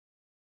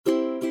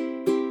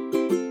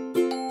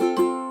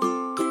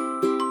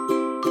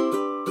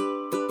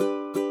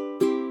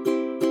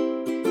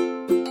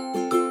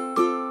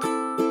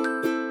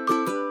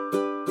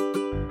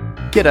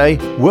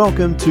G'day,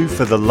 welcome to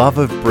For the Love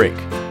of Brick.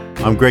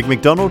 I'm Greg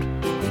McDonald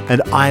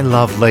and I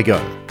love Lego.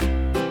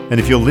 And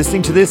if you're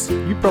listening to this,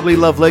 you probably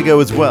love Lego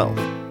as well.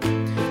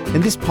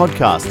 In this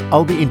podcast,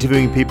 I'll be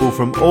interviewing people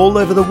from all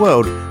over the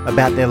world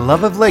about their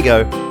love of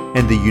Lego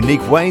and the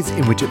unique ways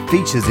in which it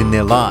features in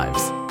their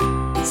lives.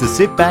 So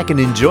sit back and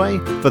enjoy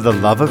For the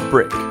Love of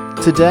Brick.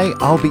 Today,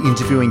 I'll be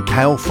interviewing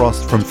Cale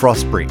Frost from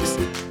Frost Bricks.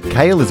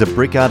 Cale is a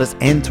brick artist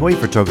and toy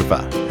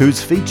photographer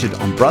who's featured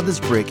on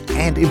Brothers Brick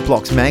and in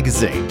Blocks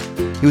magazine.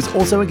 He was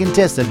also a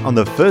contestant on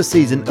the first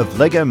season of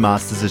Lego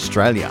Masters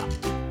Australia.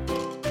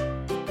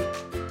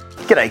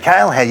 G'day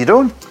Cale, how you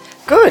doing?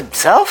 Good,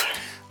 self?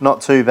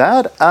 Not too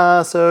bad.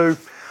 So,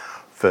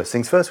 first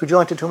things first, would you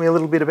like to tell me a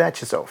little bit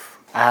about yourself?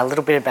 A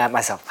little bit about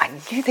myself. I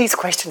knew these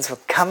questions were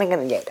coming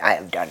and yet I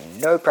have done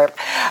no prep.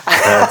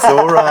 That's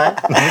all right.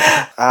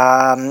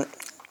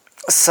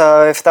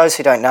 So, for those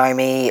who don't know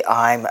me,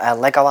 I'm a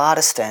Lego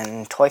artist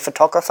and toy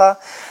photographer.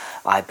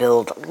 I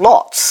build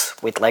lots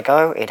with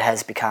Lego. It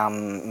has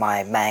become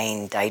my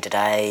main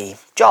day-to-day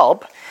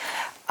job.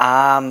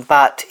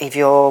 But if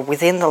you're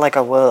within the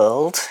Lego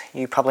world,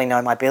 you probably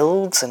know my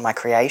builds and my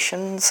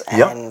creations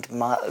and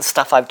my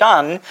stuff I've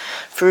done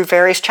through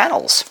various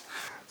channels.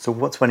 So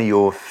what's one of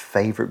your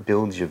favourite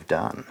builds you've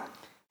done?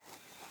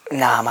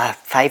 Nah, my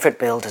favourite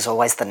build is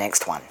always the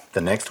next one.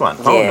 The next one?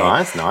 Yeah.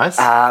 Oh, nice.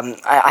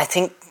 I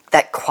think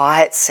that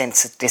quiet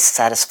sense of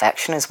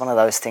dissatisfaction is one of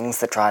those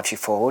things that drives you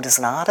forward as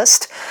an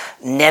artist.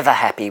 Never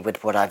happy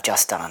with what I've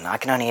just done. I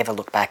can only ever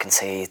look back and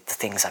see the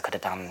things I could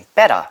have done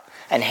better,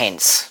 and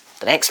hence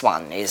the next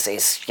one is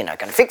going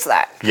to fix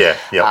that.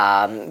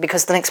 Yeah.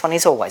 Because the next one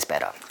is always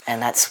better,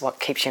 and that's what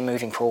keeps you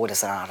moving forward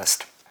as an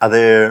artist. Are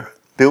there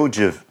builds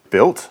you've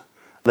built,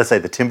 let's say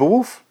the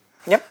Timberwolf?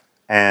 Yep.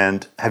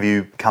 And have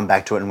you come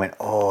back to it and went,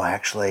 oh,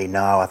 actually,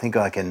 no, I think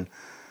I can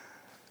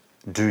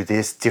do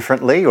this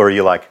differently? Or are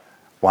you like,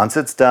 once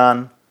it's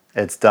done,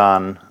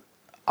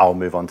 I'll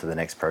move on to the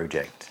next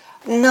project?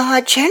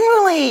 No,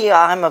 generally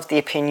I'm of the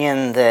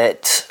opinion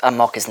that a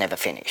mock is never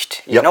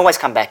finished. You can always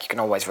come back, you can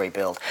always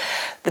rebuild.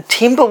 The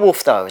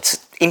Timberwolf though,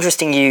 it's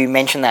interesting you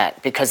mention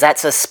that because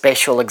that's a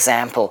special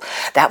example.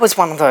 That was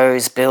one of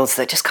those builds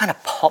that just kind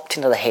of popped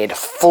into the head,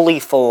 fully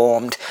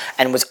formed,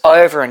 and was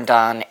over and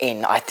done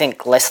in, I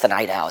think, less than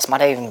 8 hours. Might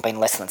have even been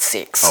less than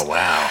 6. Oh,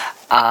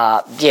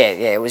 wow.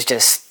 It was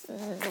just...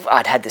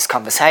 I'd had this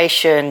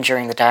conversation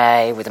during the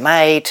day with a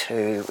mate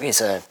who is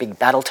a big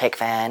Battletech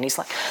fan. He's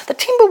like, the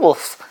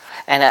Timberwolf.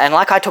 And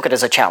like I took it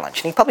as a challenge.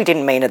 And he probably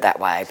didn't mean it that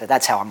way, but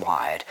that's how I'm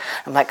wired.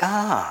 I'm like,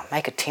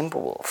 make a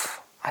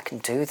Timberwolf. I can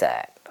do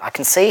that. I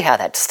can see how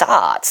that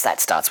starts. That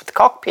starts with the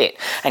cockpit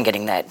and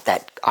getting that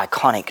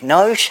iconic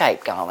nose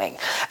shape going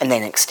and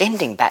then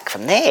extending back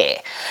from there.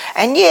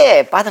 And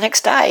by the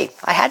next day,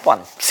 I had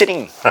one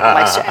sitting on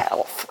my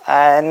shelf.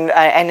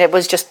 And it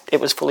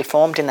was fully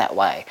formed in that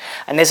way.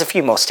 And there's a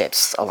few more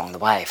steps along the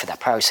way for that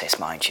process,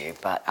 mind you.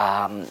 But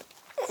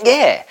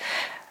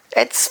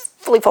it's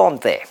fully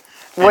formed there.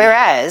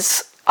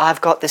 Whereas I've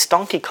got this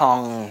Donkey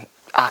Kong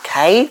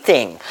arcade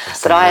thing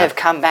that I have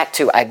come back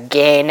to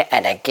again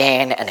and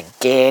again and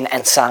again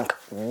and sunk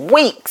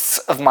weeks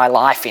of my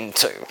life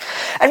into.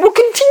 And will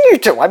continue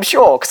to, I'm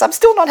sure, because I'm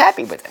still not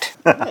happy with it.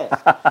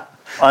 Yeah.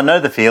 I know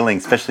the feeling,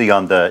 especially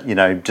on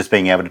the, just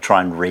being able to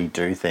try and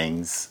redo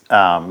things.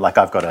 Like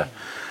I've got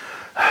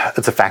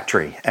it's a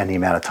factory, and the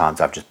amount of times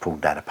I've just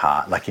pulled that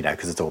apart,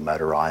 because it's all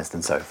motorised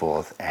and so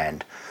forth.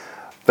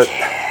 But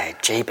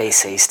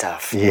GBC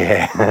stuff.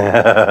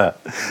 Yeah.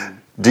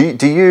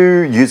 Do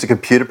you use a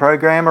computer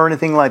program or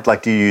anything like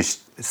do you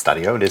use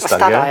Studio? It is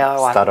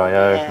Studio. Studio.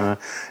 Yeah.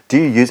 Do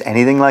you use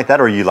anything like that,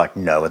 or are you like,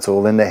 no, it's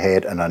all in the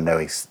head, and I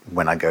know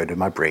when I go to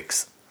my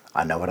bricks,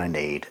 I know what I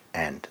need,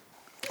 and...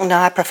 No,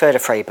 I prefer to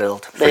free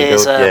build.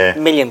 There's a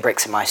million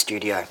bricks in my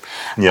studio.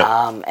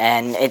 Yeah.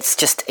 And it's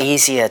just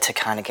easier to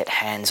kind of get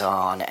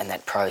hands-on and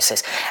that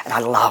process. And I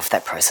love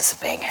that process of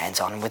being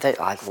hands-on with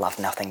it. I love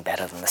nothing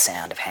better than the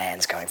sound of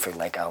hands going through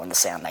Lego and the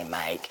sound they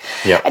make.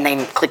 Yeah. And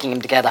then clicking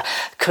them together.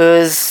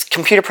 Because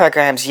computer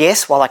programs,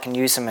 yes, while I can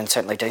use them and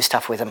certainly do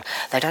stuff with them,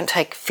 they don't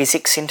take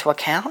physics into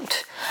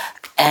account.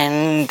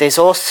 And there's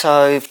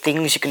also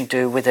things you can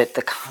do with it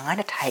that kind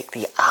of take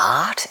the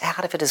art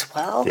out of it as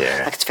well.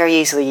 Yeah. Like it's very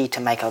easy to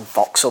make a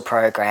voxel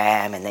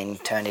program and then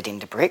turn it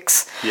into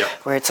bricks. Yeah.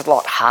 Where it's a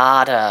lot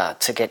harder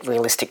to get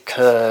realistic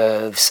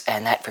curves,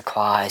 and that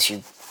requires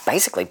you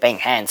basically being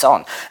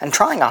hands-on and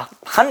trying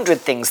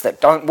 100 things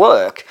that don't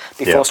work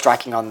before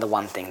striking on the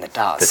one thing that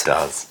does. That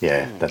does,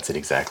 that's it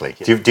exactly.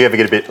 Do you ever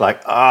get a bit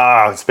like,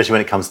 especially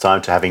when it comes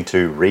time to having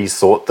to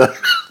resort them,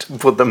 to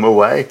put them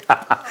away?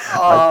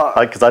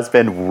 Because I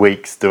spend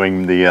weeks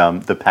doing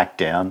the pack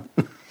down.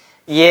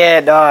 Yeah,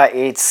 no,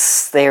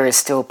 there is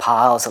still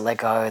piles of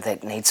Lego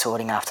that need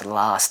sorting after the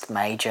last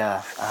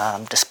major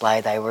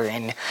display they were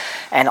in.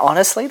 And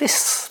honestly,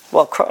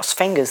 cross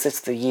fingers, this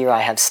is the year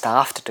I have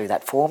staff to do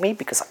that for me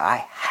because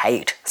I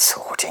hate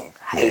sorting.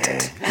 Hate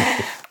it.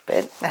 But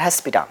it has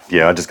to be done.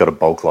 Yeah, I just got a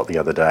bulk lot the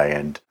other day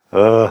and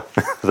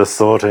the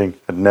sorting,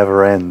 it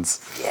never ends.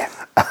 Yeah.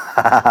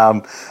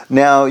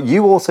 Now,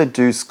 you also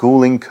do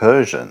school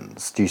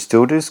incursions. Do you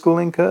still do school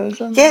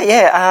incursions?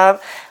 Yeah.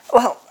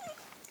 Well,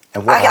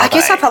 And what I are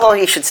guess they? I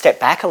probably should step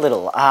back a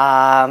little.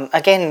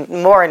 Again,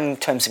 more in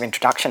terms of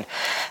introduction.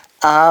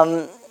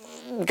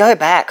 Go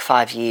back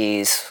 5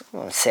 years,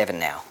 7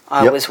 now.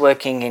 I Yep. was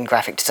working in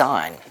graphic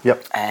design.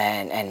 Yep.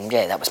 And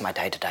yeah, that was my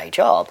day-to-day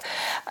job.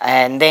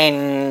 And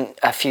then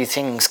a few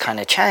things kind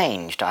of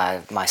changed.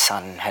 My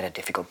son had a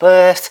difficult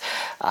birth.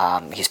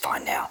 He's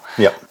fine now.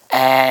 Yep.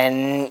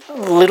 And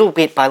little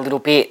bit by little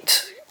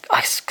bit,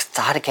 I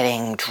started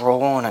getting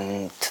drawn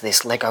into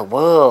this Lego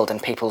world,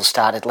 and people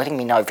started letting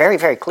me know very,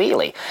 very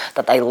clearly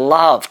that they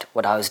loved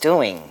what I was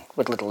doing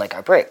with little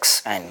Lego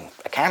bricks and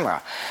a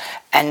camera.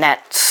 And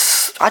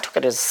I took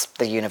it as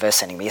the universe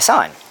sending me a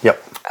sign.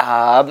 Yep.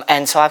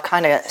 And so I've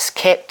kind of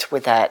kept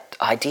with that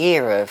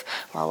idea of,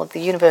 well, if the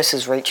universe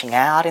is reaching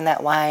out in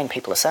that way and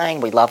people are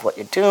saying, we love what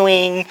you're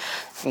doing,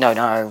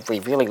 no, we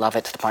really love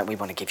it to the point we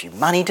want to give you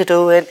money to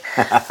do it,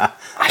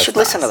 I should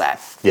listen to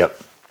that. Yep.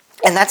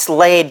 And that's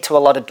led to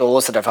a lot of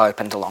doors that have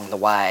opened along the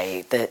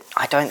way that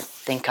I don't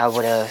think I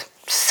would have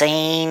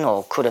seen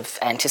or could have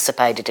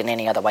anticipated in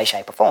any other way,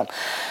 shape or form.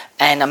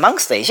 And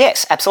amongst these,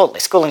 yes, absolutely,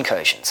 school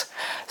incursions.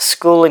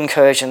 School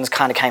incursions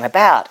kind of came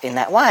about in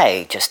that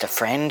way. Just a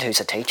friend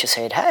who's a teacher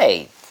said,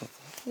 hey,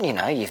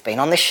 you've been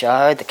on this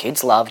show, the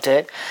kids loved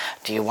it,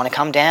 do you want to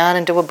come down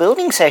and do a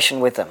building session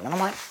with them? And I'm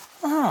like,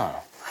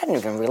 oh, I hadn't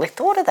even really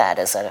thought of that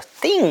as a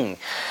thing.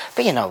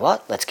 But you know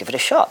what, let's give it a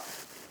shot.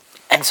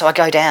 And so I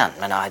go down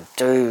and I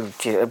do,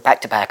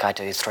 back to back, I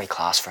do 3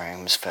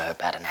 classrooms for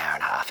about an hour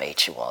and a half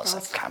each it was.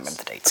 I can't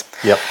remember the dates.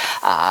 Yep.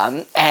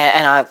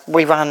 And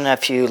we run a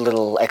few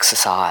little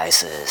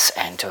exercises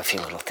and do a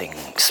few little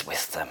things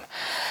with them.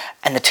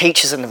 And the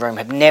teachers in the room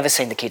have never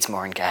seen the kids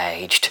more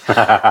engaged.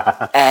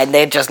 And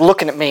they're just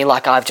looking at me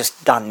like I've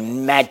just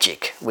done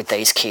magic with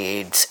these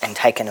kids and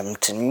taken them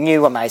to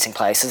new amazing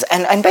places.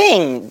 And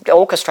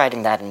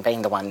orchestrating that and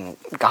being the one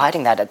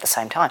guiding that at the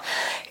same time,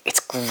 it's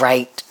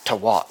great to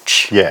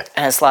watch. Yeah.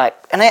 And it's like,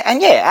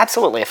 and yeah,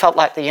 absolutely. It felt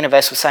like the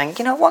universe was saying,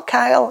 you know what,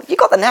 Kale, you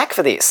got the knack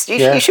for this.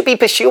 You should be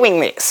pursuing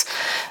this.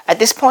 At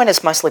this point,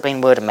 it's mostly been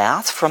word of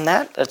mouth from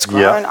that. It's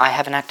grown. I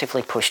haven't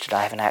actively pushed it.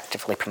 I haven't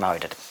actively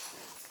promoted it.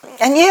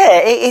 And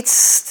yeah,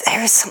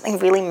 there is something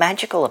really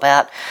magical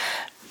about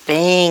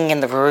being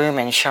in the room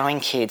and showing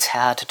kids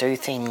how to do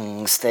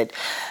things that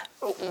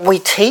we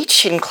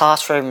teach in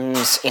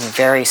classrooms in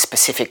very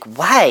specific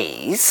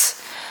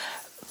ways,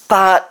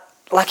 but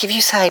like if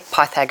you say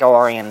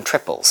Pythagorean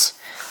triples,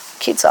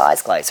 kids'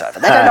 eyes glaze over.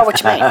 They don't know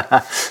what you mean.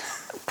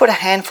 Put a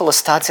handful of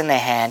studs in their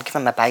hand, give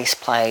them a base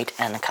plate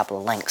and a couple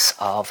of lengths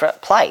of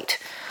plate,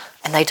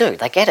 and they do.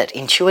 They get it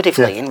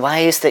intuitively in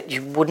ways that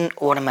you wouldn't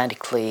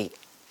automatically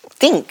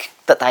think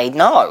that they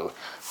know,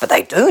 but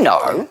they do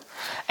know,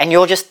 and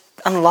you're just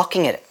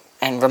unlocking it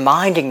and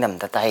reminding them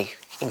that they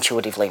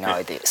intuitively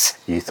know this.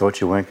 You thought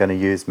you weren't going to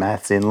use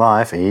maths in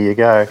life. Here you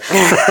go.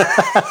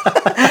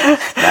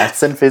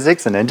 Maths and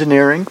physics and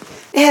engineering.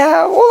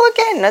 Yeah, well,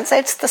 again,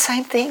 it's the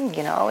same thing,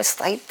 It's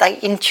they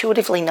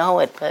intuitively know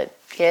it, but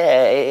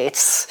yeah,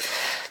 it's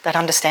that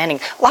understanding.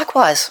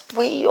 Likewise,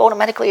 we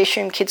automatically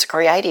assume kids are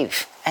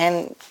creative,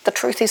 and the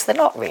truth is they're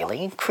not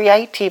really.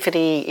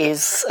 Creativity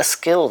is a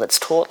skill that's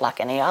taught like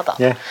any other.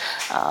 Yeah.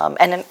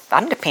 And it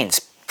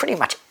underpins pretty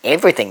much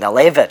everything they'll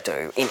ever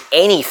do in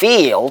any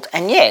field,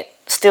 and yet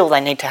still they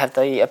need to have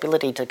the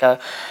ability to go,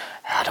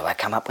 how do I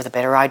come up with a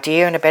better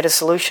idea and a better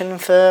solution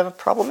for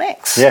problem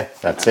X? Yeah,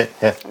 that's it.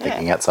 Yeah,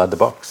 thinking outside the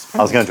box.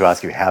 I was going to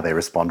ask you how they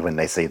respond when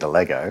they see the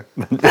Lego.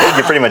 You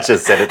pretty much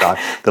just said it.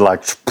 They're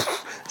like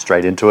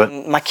straight into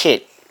it. My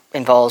kit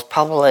involves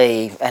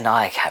probably, and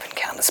I haven't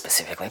counted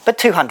specifically, but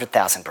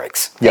 200,000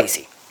 bricks. Yep.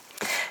 Easy.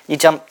 You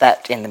dump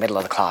that in the middle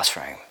of the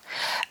classroom.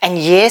 And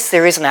yes,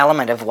 there is an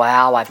element of,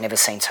 wow, I've never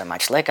seen so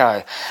much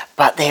Lego,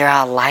 but there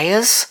are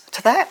layers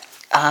to that.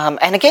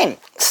 And again,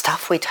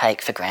 stuff we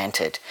take for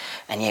granted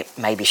and yet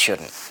maybe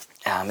shouldn't,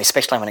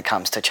 especially when it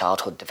comes to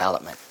childhood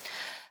development.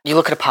 You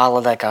look at a pile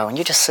of Lego and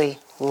you just see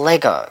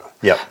Lego.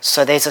 Yep.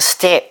 So there's a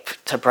step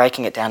to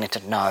breaking it down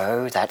into,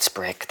 no, that's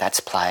brick, that's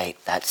plate,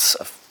 that's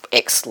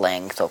X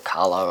length or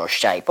colour or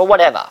shape or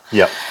whatever.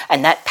 Yep.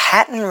 And that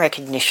pattern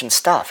recognition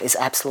stuff is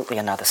absolutely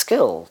another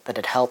skill that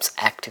it helps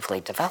actively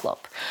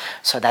develop.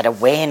 So that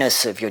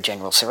awareness of your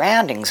general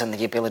surroundings and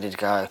the ability to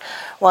go,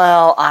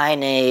 well, I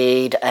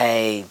need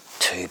a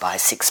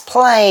 2x6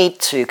 plate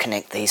to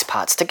connect these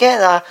parts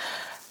together.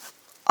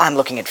 I'm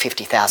looking at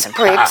 50,000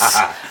 bricks.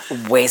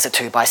 Where's a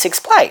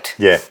 2x6 plate?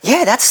 Yeah.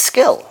 Yeah, that's a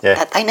skill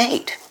that they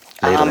need.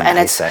 And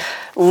it's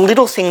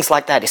little things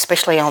like that,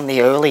 especially on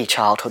the early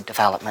childhood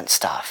development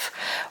stuff,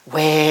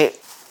 where,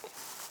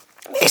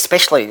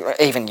 especially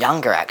even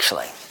younger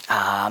actually,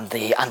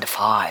 the under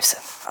fives,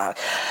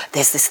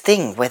 there's this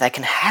thing where they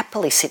can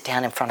happily sit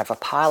down in front of a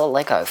pile of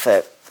Lego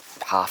for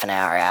half an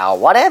hour,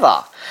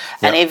 whatever.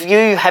 Yep. And if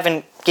you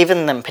haven't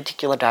given them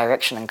particular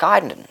direction and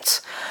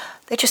guidance,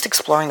 they're just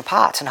exploring the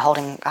parts and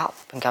holding up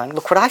and going,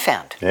 look what I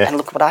found, and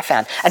look what I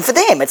found. And for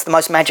them, it's the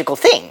most magical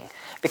thing,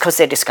 because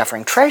they're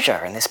discovering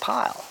treasure in this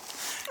pile.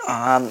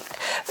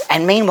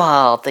 And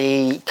meanwhile,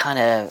 the kind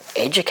of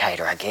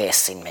educator, I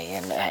guess, in me,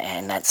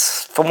 and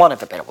that's for want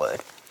of a better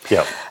word,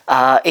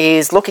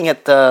 is looking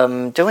at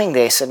them doing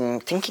this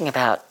and thinking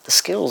about the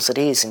skills it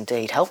is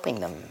indeed helping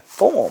them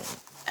form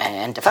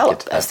and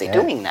develop as they're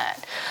doing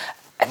that.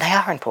 And they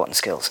are important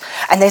skills.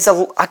 And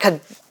I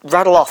could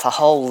rattle off a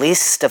whole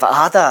list of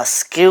other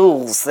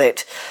skills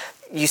that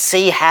you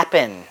see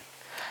happen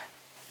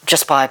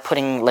just by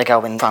putting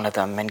Lego in front of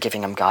them and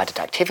giving them guided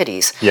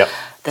activities.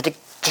 That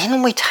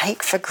again we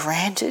take for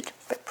granted,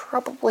 but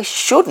probably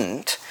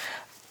shouldn't.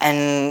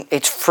 And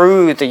it's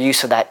through the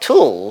use of that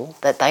tool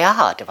that they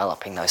are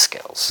developing those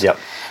skills.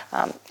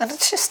 And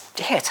it's just,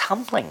 it's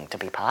humbling to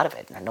be part of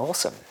it and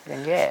awesome.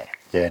 And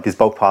this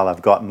bulk pile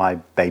I've got, my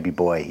baby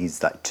boy,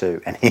 he's like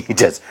 2, and he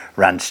just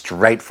runs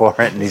straight for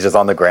it, and he's just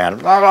on the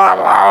ground.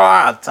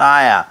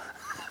 Tire.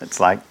 It's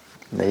like,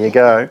 there you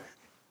go.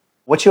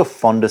 What's your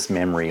fondest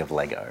memory of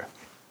Lego?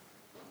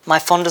 My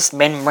fondest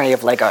memory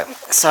of Lego.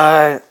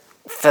 So,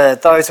 for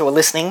those who are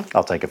listening,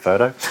 I'll take a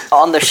photo.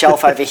 On the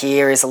shelf over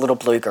here is a little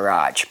blue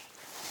garage.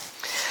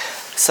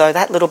 So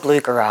that little blue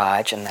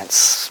garage, and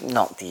that's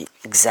not the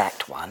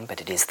exact one,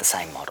 but it is the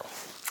same model.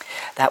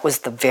 That was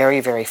the very,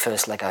 very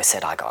first Lego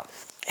set I got.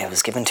 It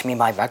was given to me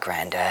by my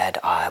granddad.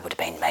 I would have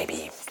been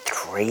maybe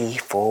 3,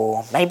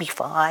 4, maybe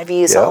 5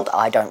 years old.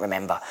 I don't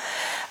remember.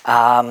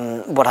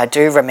 What I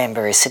do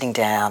remember is sitting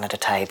down at a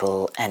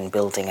table and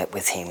building it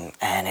with him,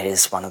 and it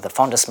is one of the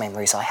fondest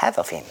memories I have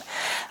of him.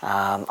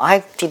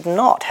 I did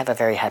not have a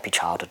very happy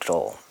childhood at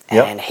all.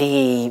 And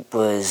he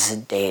was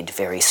dead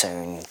very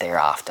soon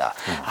thereafter,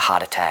 a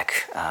heart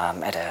attack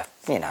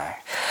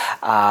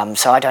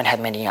so I don't have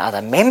many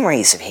other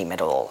memories of him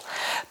at all.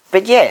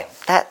 But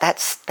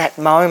that's that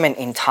moment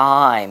in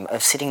time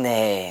of sitting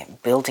there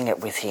building it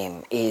with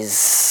him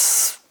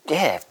is,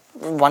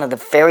 one of the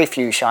very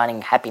few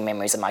shining happy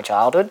memories of my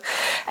childhood,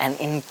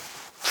 and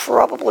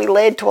probably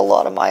led to a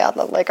lot of my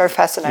other Lego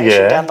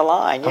fascination down the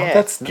line. Oh,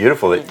 that's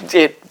beautiful.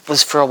 It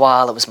was for a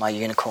while, it was my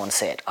unicorn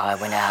set. I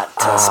went out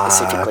to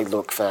specifically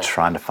look for...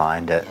 Trying to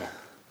find it.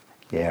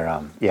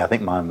 I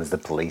think mine was the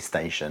police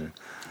station.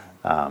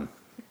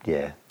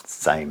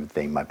 Same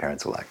thing. My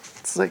parents were like,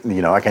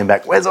 I came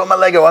back, where's all my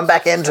Lego? I'm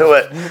back into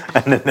it.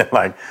 And then they're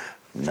like,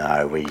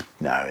 no,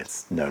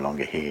 it's no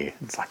longer here.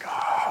 It's like,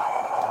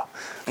 oh.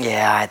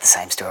 Yeah, I had the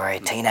same story.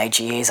 Teenage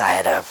years, I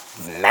had a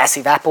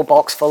massive Apple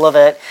box full of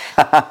it.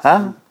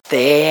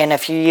 Then a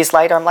few years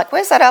later, I'm like,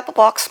 where's that Apple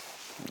box?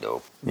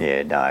 Nope.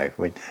 Yeah, no.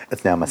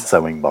 It's now my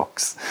sewing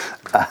box.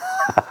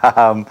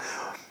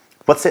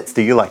 What sets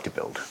do you like to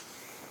build?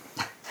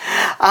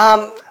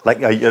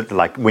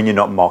 Like when you're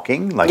not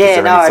mocking? Like,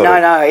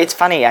 no. It's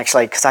funny,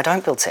 actually, because I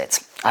don't build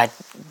sets.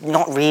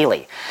 Not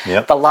really.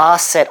 Yep. The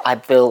last set I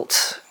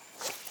built,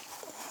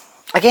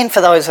 again,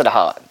 for those at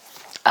home,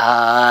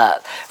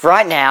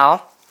 right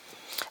now,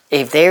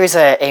 if there is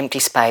an empty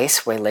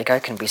space where Lego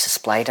can be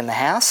displayed in the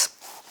house,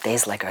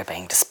 there's Lego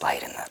being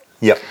displayed in it.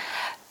 Yep.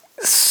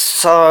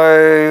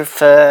 So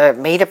for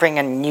me to bring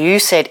a new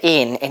set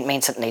in, it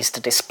means it needs to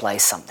display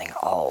something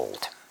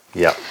old.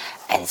 Yep.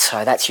 And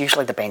so that's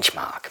usually the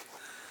benchmark.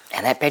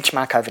 And that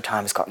benchmark over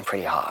time has gotten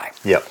pretty high.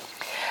 Yep.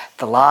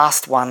 The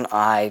last one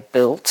I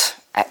built,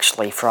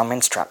 actually from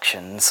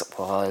instructions,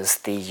 was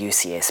the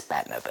UCS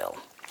Batmobile.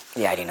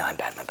 The 89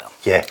 Batmobile.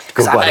 Yeah,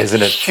 good one,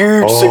 isn't it?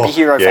 Huge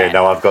superhero fan. Yeah,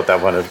 no, I've got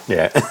that one.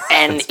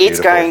 And it's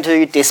going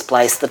to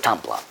displace the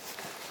tumbler.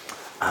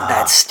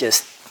 That's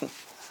just,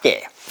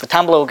 the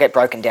tumbler will get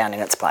broken down in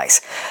its place.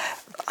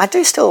 I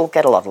do still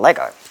get a lot of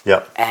Lego.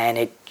 Yep. And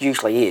it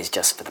usually is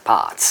just for the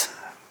parts.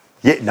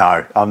 Yeah,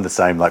 no, I'm the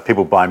same. Like,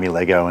 people buy me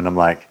Lego and I'm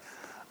like,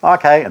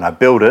 okay, and I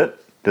build it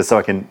just so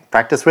I can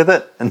practice with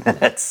it, and then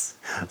it's,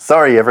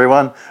 sorry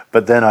everyone,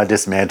 but then I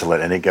dismantle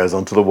it and it goes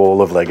onto the wall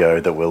of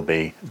Lego that will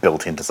be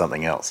built into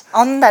something else.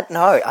 On that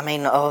note,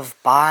 of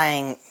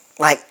buying,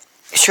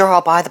 sure,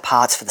 I'll buy the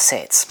parts for the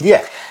sets.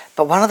 Yeah.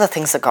 But one of the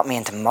things that got me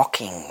into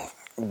mocking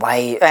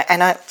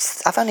and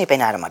I've only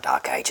been out of my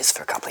dark ages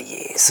for a couple of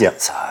years. Yeah.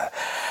 So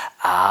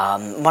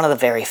one of the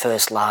very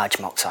first large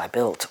mocks I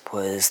built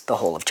was the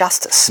Hall of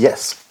Justice.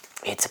 Yes.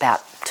 It's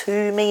about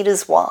 2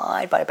 metres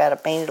wide by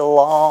about 1 metre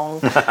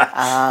long.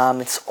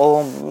 It's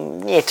all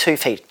 2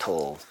 feet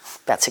tall,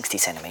 about 60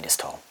 centimetres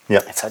tall.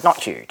 Yep. So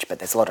not huge, but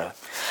there's a lot of...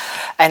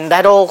 And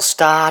that all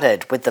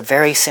started with the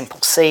very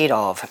simple seed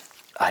of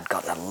I'd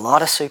gotten a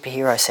lot of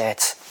superhero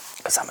sets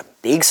because I'm a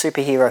big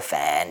superhero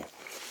fan.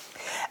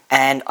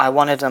 And I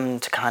wanted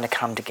them to kind of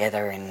come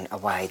together in a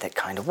way that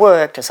kind of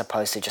worked as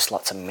opposed to just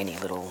lots of mini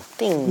little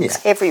things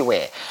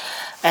everywhere.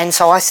 And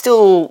so I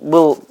still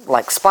will,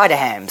 like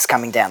Spider-Ham's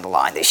coming down the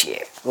line this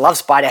year. Love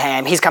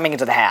Spider-Ham, he's coming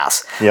into the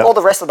house. Yep. All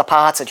the rest of the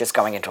parts are just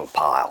going into a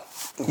pile.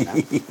 You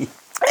know?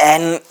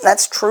 And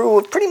that's true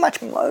of pretty much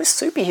most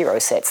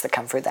superhero sets that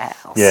come through the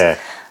house. Yeah.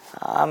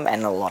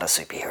 And a lot of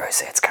superhero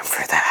sets come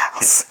through the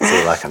house.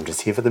 So I'm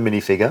just here for the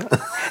minifigure.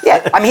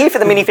 Yeah, I'm here for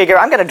the minifigure.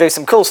 I'm going to do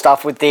some cool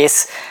stuff with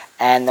this.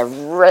 and the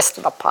rest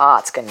of the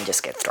parts can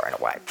just get thrown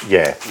away.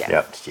 Yeah.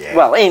 Yeah. Yeah.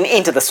 Well,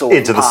 into the sorting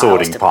Into the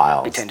sorting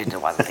piles. Be turned into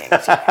other things.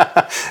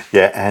 Yeah.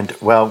 Yeah, and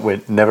well,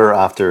 we're never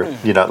after,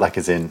 like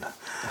as in,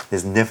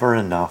 there's never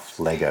enough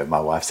Lego. My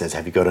wife says,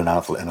 have you got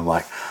enough? And I'm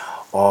like,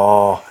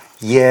 oh,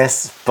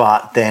 yes,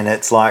 but then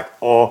it's like,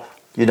 oh,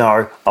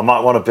 I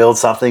might want to build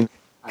something.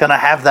 Can I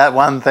have that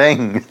one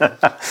thing?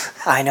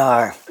 I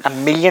know.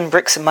 1 million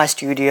bricks in my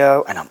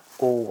studio, and I'm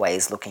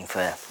always looking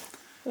for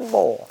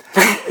more.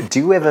 Do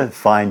you ever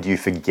find you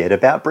forget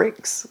about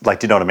bricks? Like,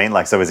 do you know what I mean?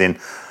 Like, so as in,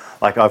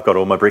 like, I've got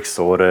all my bricks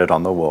sorted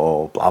on the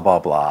wall, blah, blah,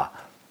 blah.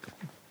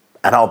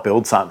 And I'll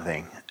build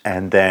something.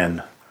 And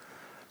then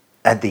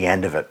at the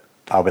end of it,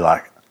 I'll be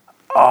like,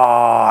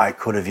 oh, I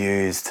could have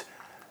used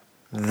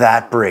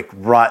that brick,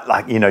 right?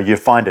 Like, you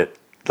find it,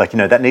 like,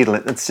 that needle,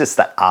 it's just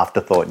that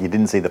afterthought. You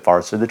didn't see the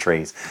forest through the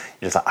trees.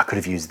 You're just like, I could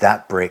have used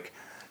that brick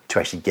to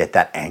actually get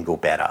that angle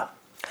better.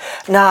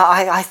 No,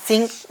 I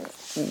think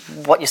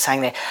what you're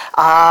saying there,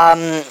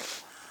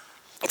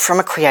 from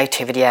a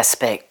creativity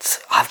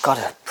aspect, I've got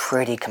a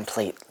pretty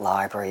complete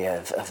library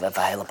of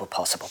available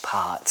possible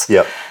parts.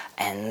 Yep.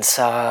 And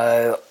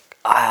so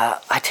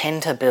I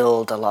tend to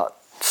build a lot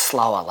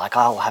slower. Like,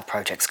 I'll have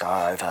projects go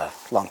over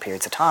long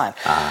periods of time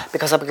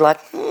because I'll be like,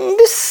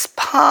 this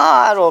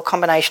part or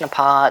combination of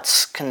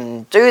parts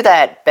can do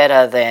that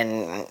better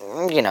than,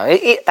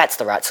 that's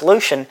the right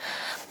solution,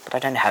 but I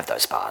don't have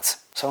those parts.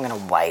 So I'm going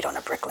to wait on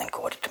a Bricklink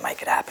order to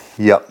make it happen.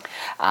 Yep.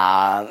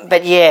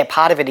 But yeah,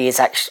 part of it is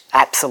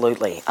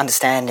absolutely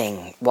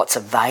understanding what's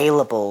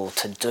available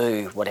to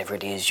do whatever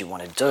it is you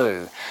want to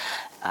do,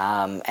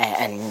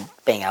 and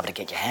being able to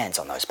get your hands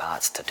on those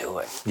parts to do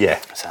it. Yeah.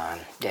 So,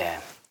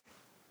 yeah.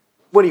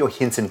 What are your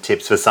hints and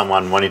tips for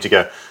someone wanting to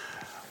go,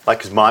 like,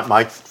 because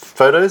my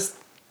photos,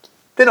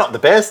 they're not the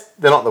best,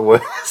 they're not the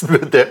worst,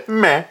 but they're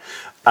meh.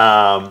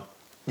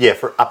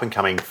 For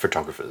up-and-coming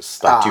photographers.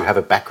 Like, do you have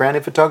a background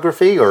in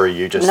photography, or are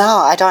you just... No,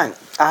 I don't.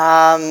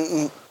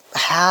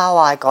 How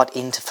I got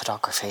into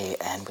photography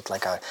and with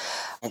Lego,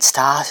 it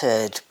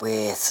started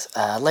with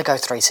a Lego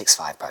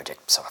 365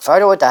 project. So a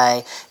photo a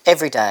day,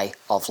 every day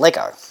of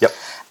Lego. Yep.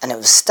 And it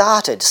was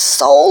started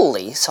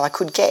solely so I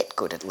could get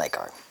good at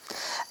Lego.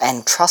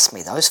 And trust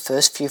me, those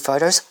first few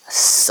photos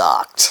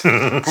sucked.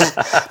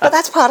 But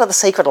that's part of the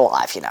secret of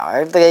life,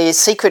 The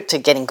secret to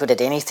getting good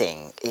at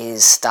anything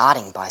is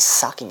starting by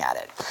sucking at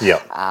it. Yeah.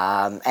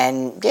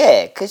 And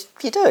yeah, because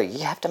you do.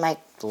 You have to make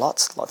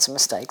lots of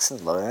mistakes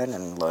and learn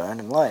and learn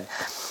and learn.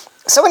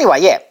 So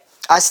anyway, yeah,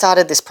 I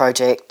started this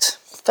project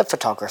for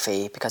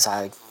photography because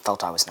I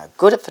felt I was no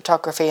good at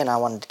photography and I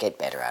wanted to get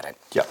better at it.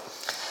 Yep.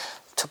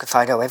 Took a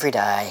photo every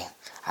day.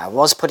 I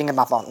was putting them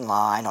up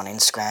online on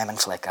Instagram and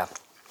Flickr.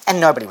 And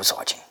nobody was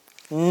watching.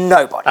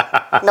 Nobody.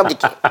 Nobody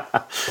cared.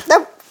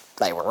 No,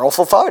 they were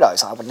awful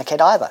photos. I wouldn't have cared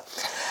either.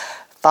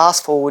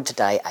 Fast forward to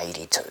day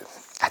 82.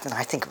 I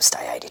think it was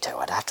day 82.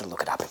 I'd have to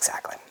look it up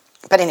exactly.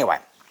 But anyway,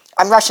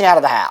 I'm rushing out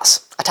of the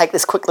house. I take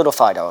this quick little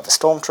photo of a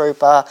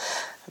stormtrooper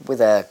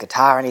with a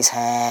guitar in his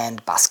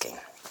hand, busking.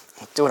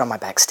 I do it on my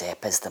back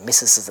step as the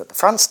missus is at the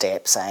front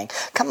step saying,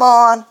 come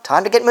on,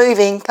 time to get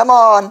moving, come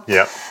on.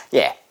 Yep.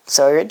 Yeah,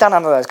 so done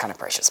under those kind of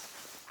pressures.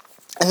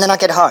 And then I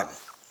get home.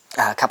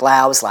 A couple of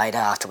hours later,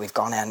 after we've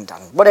gone out and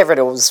done whatever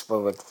it was we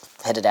were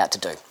headed out to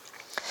do,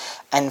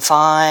 and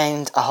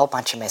find a whole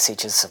bunch of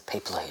messages of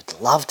people who'd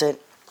loved it.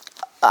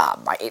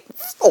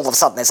 All of a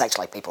sudden, there's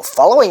actually people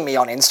following me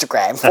on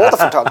Instagram for the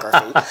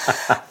photography,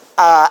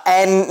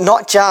 and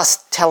not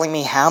just telling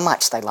me how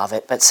much they love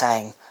it, but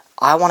saying,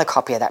 I want a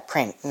copy of that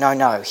print.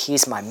 No,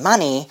 here's my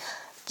money,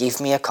 give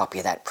me a copy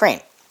of that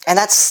print. And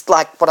that's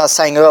like what I was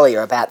saying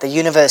earlier about the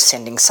universe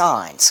sending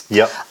signs.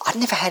 Yep. I'd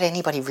never had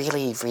anybody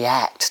really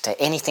react to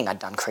anything I'd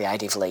done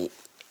creatively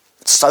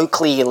so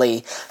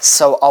clearly,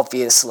 so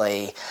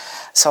obviously.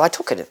 So I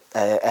took it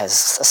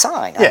as a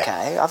sign. Yeah.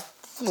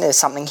 Okay, there's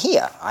something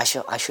here. I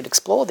should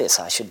explore this.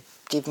 I should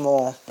give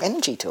more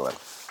energy to it.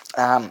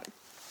 And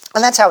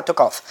that's how it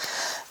took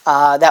off.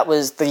 That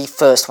was the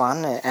first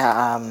one.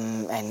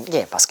 And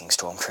yeah, busking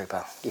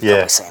stormtrooper. You've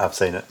probably seen it. I've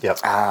seen it. Yep.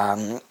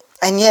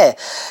 And yeah,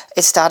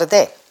 it started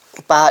there.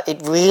 But it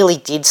really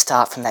did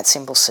start from that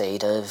simple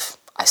seed of,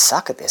 I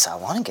suck at this, I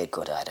want to get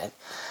good at it.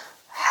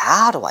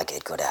 How do I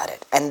get good at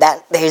it? And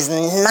that there's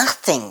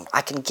nothing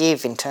I can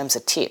give in terms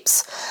of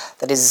tips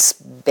that is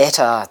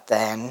better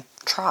than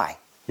try.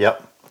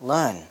 Yep.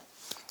 Learn.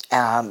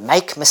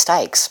 Make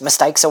mistakes.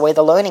 Mistakes are where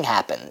the learning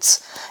happens,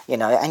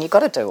 and you've got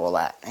to do all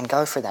that and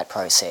go through that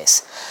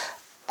process.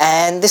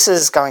 And this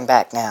is going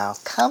back now,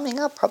 coming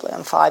up probably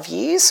on 5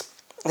 years.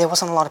 There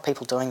wasn't a lot of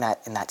people doing that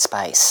in that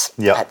space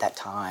at that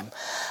time.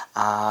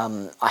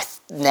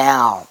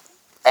 Now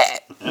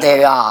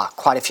there are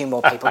quite a few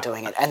more people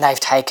doing it, and they've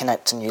taken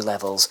it to new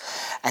levels.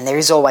 And there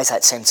is always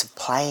that sense of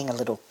playing a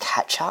little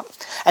catch-up.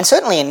 And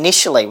certainly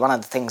initially, one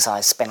of the things I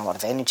spent a lot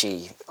of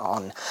energy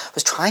on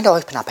was trying to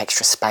open up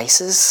extra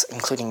spaces,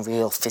 including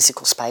real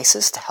physical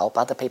spaces, to help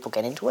other people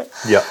get into it.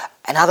 Yep.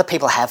 And other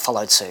people have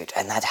followed suit,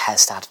 and that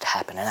has started to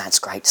happen, and that's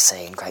great to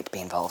see and great to be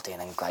involved in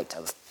and great to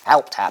have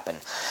helped happen.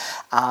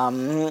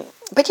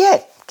 But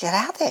yeah, get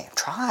out there,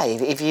 try.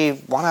 If you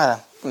want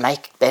to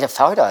make better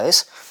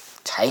photos,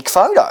 take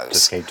photos.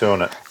 Just keep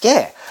doing it.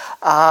 Yeah.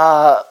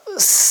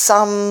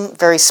 Some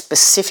very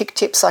specific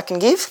tips I can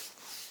give.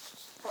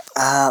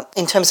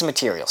 In terms of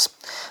materials,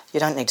 you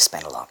don't need to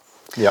spend a lot.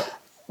 Yep.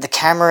 The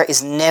camera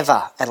is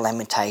never a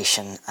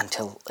limitation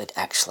until it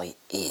actually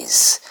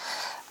is.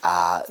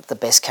 The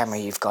best camera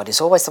you've got is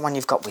always the one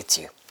you've got with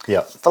you.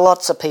 Yep. For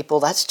lots of people,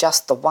 that's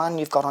just the one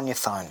you've got on your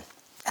phone.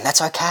 And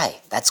that's okay.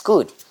 That's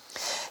good.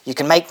 You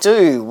can make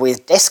do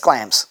with desk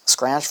lamps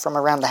scrounged from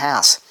around the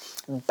house.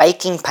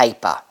 Baking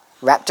paper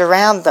wrapped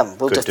around them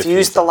will Good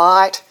diffuse the diffuser.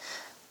 light,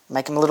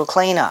 make them a little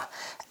cleaner.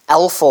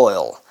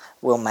 Alfoil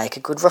will make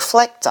a good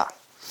reflector.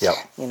 Yep.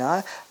 You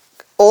know,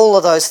 all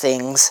of those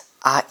things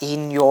are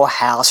in your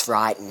house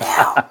right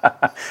now.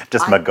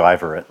 Just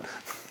MacGyver it.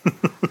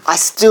 I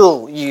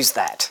still use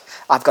that.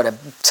 I've got a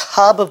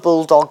tub of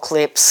bulldog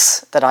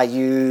clips that I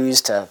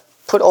use to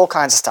put all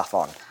kinds of stuff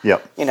on.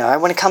 Yep. You know,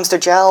 when it comes to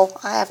gel,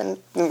 I haven't,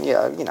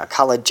 you know,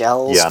 coloured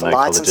gels Yeah, for no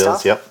lights colour and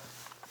gels. stuff.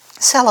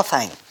 Yep.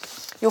 Cellophane.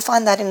 You'll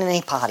find that in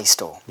any party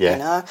store. Yeah. You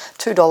know,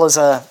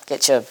 $2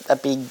 gets you a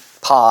big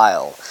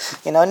pile.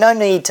 You know, no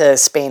need to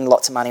spend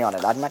lots of money on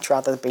it. I'd much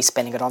rather be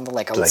spending it on the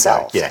Lego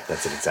itself. Yeah,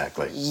 that's it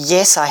exactly.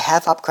 Yes, I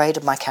have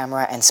upgraded my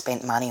camera and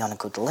spent money on a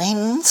good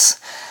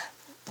lens,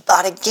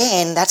 but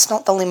again, that's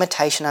not the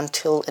limitation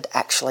until it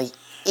actually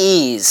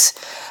is.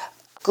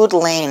 Good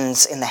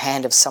lens in the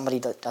hand of somebody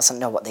that doesn't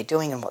know what they're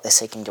doing and what they're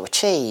seeking to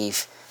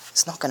achieve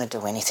is not going to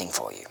do anything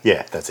for you.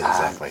 Yeah, that's it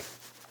exactly.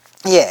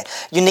 Yeah,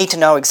 you need to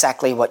know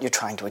exactly what you're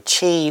trying to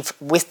achieve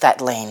with that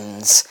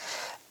lens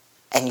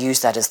and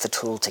use that as the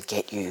tool to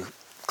get you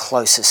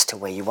closest to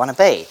where you want to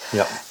be.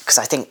 Yep. Because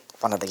I think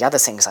one of the other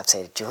things I've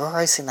said, you're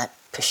always in that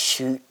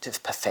pursuit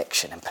of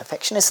perfection, and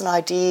perfection is an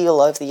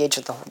ideal over the edge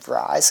of the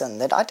horizon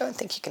that I don't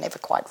think you can ever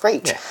quite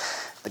reach. Yeah.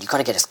 But you've got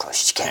to get as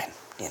close as you can,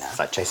 you know. It's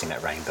like chasing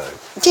that rainbow.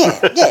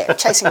 Yeah,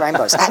 chasing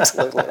rainbows,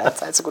 absolutely.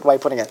 That's a good way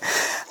of putting it.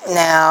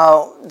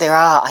 Now, there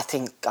are, I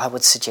think, I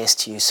would suggest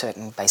to you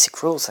certain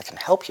basic rules that can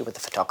help you with the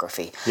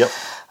photography. Yep.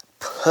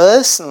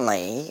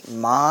 Personally,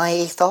 my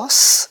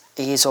ethos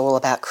is all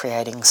about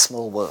creating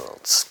small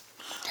worlds.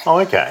 Oh,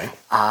 okay.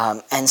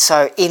 And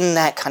so in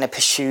that kind of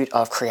pursuit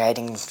of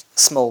creating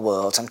small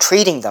worlds and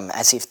treating them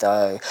as if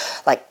though,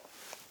 like,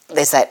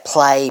 there's that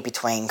play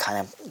between kind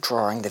of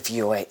drawing the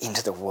viewer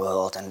into the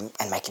world and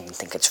making them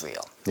think it's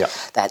real. Yep.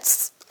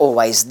 That's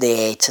always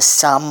there to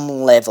some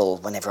level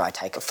whenever I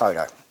take a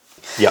photo.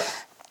 Yep.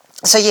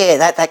 So yeah,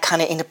 that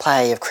kind of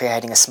interplay of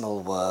creating a small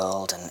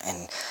world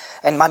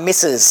and my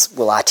missus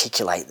will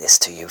articulate this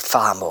to you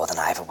far more than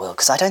I ever will,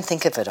 because I don't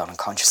think of it on a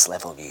conscious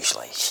level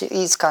usually.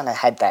 She's kind of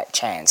had that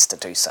chance to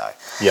do so.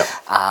 Yep.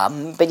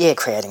 But yeah,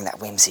 creating that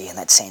whimsy and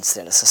that sense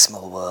that it's a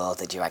small world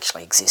that you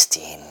actually exist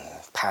in,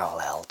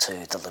 parallel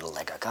to the little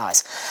Lego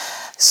guys.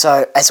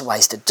 So as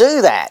ways to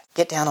do that,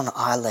 get down on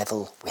eye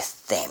level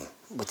with them,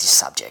 with your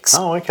subjects.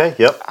 Oh, okay.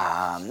 Yep.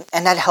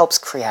 And that helps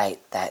create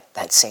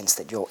that sense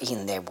that you're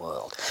in their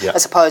world, Yep.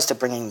 as opposed to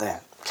bringing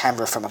the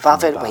camera from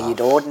above it where you'd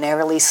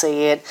ordinarily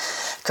see it,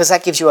 because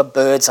that gives you a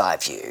bird's eye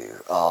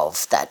view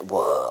of that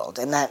world,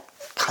 and that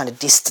kind of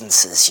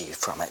distances you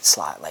from it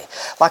slightly.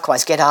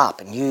 Likewise, get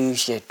up and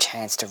use your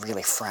chance to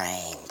really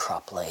frame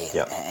properly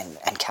Yep.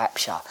 and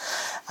capture,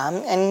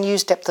 and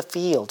use depth of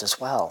field as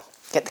well.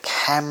 Get the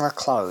camera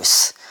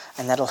close,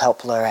 and that'll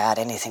help blur out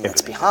anything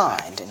that's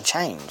behind and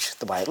change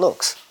the way it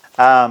looks.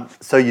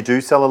 So you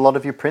do sell a lot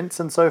of your prints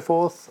and so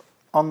forth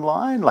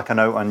online? Like I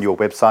know on your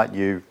website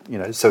you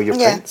sell your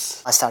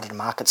prints. I started a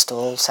market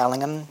stall selling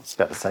them. I was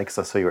about to say, because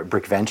I saw you at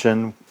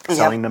Brickvention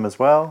selling them as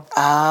well.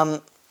 I'm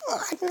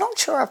not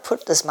sure I've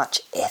put as much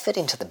effort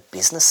into the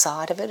business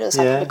side of it as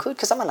I probably could,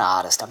 because I'm an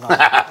artist. I'm not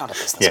a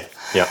businessman.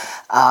 Yeah.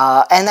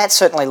 And that's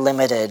certainly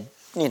limited,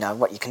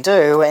 what you can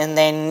do. And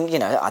then,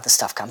 other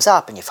stuff comes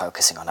up and you're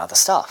focusing on other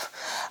stuff.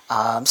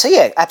 So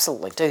yeah,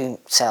 absolutely do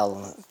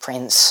sell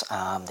prints.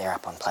 They're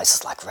up on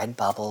places like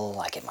Redbubble.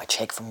 I get my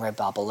check from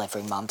Redbubble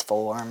every month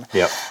for them.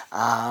 Yep.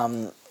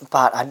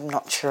 But I'm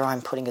not sure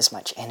I'm putting as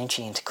much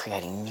energy into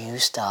creating new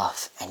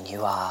stuff and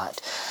new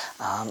art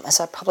as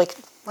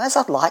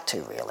I'd like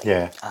to, really.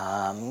 Yeah.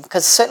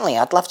 Because certainly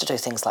I'd love to do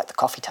things like the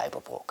coffee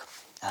table book.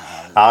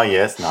 Oh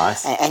yes,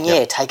 nice. And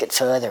Yep. take it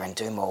further and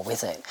do more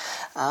with it.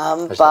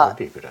 Actually, that But would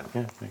be a good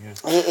idea.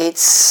 Yeah.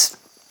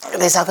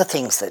 there's other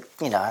things that,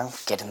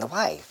 get in the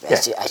way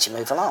as you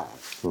move along.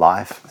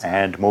 Life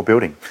and more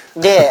building.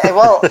 Yeah,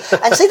 well,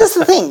 and see, that's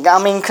the thing.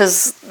 I mean,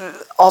 because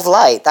of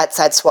late,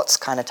 that's what's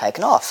kind of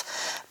taken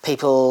off.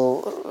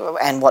 People,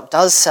 and what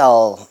does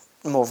sell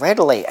more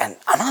readily, and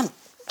I'm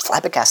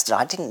flabbergasted.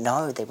 I didn't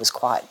know there was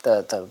quite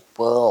the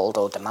world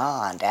or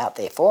demand out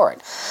there for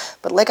it.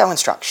 But Lego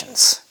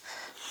instructions.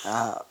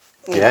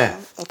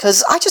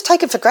 Because I just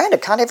take it for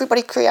granted. Can't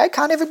everybody create?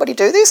 Can't everybody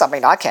do this? I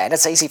mean, I can.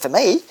 It's easy for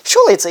me.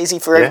 Surely it's easy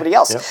for everybody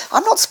else. Yeah.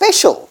 I'm not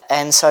special.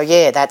 And so,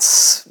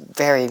 that's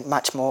very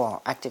much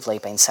more actively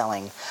been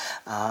selling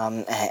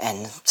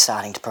and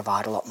starting to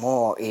provide a lot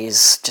more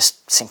is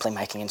just simply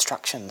making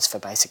instructions for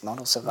basic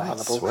models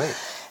available. Sweet.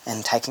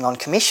 and taking on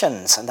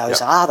commissions, and those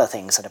Yep. are the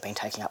things that have been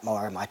taking up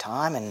more of my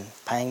time and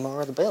paying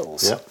more of the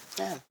bills. Yep.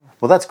 Yeah.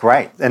 Well, that's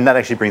great. And that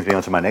actually brings me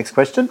on to my next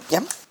question.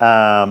 Yep.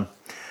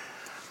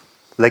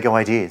 Lego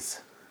ideas.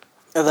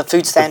 The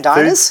food stand Food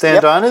diners. stand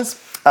Yep. diners.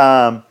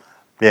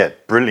 Yeah,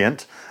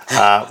 brilliant.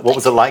 What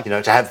was it like,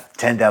 to have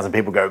 10,000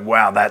 people go,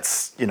 wow,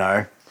 that's, I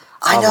know.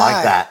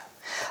 like that.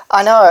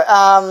 I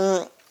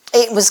know.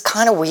 It was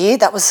kind of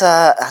weird. That was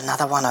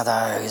another one of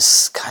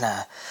those kind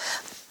of...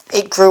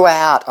 It grew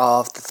out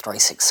of the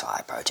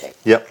 365 project.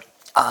 Yep.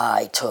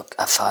 I took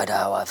a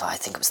photo of, I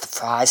think it was the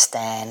fry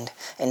stand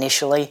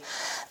initially.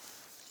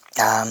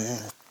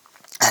 And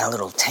a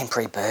little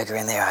temporary burger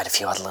in there. I had a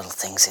few other little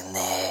things in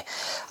there.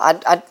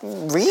 I'd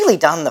really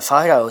done the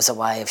photo as a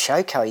way of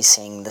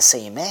showcasing the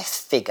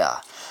CMF figure,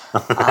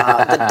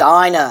 the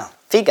diner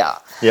figure,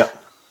 Yep.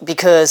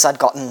 because I'd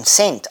gotten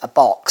sent a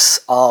box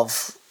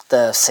of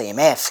the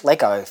CMF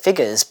Lego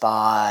figures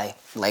by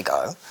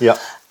Lego, Yep.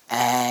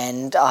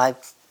 and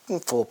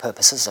for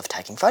purposes of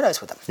taking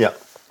photos with them.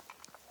 Yep.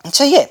 And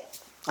so, yeah,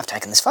 I've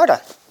taken this photo.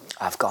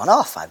 I've gone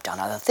off. I've done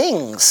other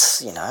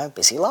things,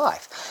 busy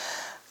life.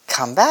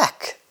 Come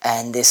back,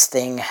 and this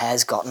thing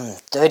has gotten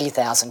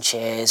 30,000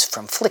 shares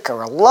from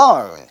Flickr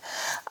alone.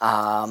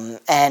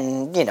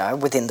 And,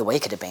 within the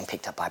week it had been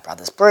picked up by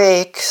Brothers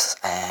Bricks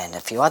and a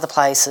few other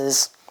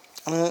places.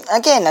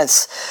 Again,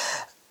 it's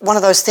one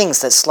of those things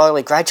that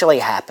slowly, gradually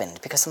happened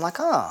because I'm like,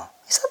 oh,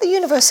 is that the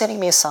universe sending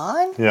me a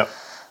sign? Yep.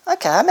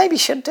 Okay, I maybe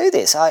should do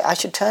this. I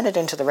should turn it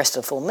into the rest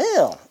of the full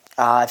meal.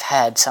 I've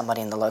had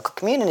somebody in the local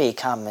community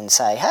come and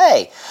say,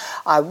 hey,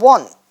 I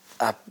want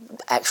an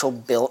actual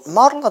built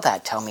model of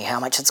that. Tell me how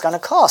much it's going to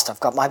cost. I've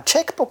got my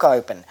checkbook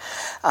open.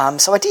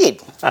 So I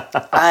did.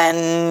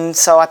 And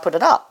so I put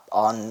it up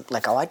on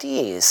Lego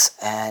Ideas.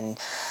 And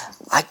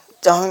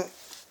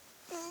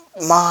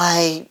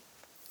my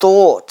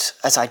thought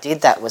as I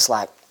did that was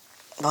like,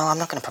 well, I'm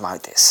not going to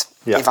promote this.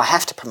 Yeah. If I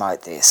have to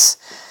promote this,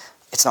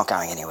 it's not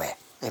going anywhere.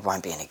 It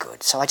won't be any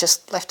good. So I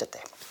just left it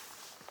there.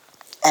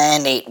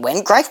 And it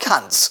went great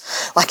guns.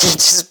 Like, it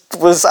just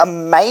was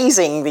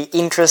amazing, the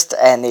interest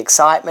and the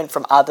excitement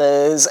from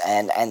others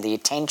and the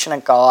attention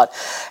it got.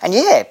 And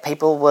yeah,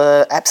 people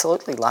were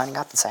absolutely lining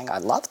up and saying, I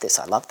love this,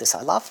 I love this,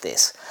 I love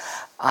this.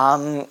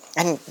 And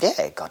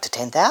yeah, it got to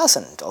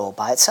 10,000 all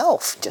by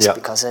itself, just Yep.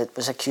 because it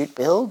was a cute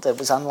build that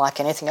was unlike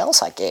anything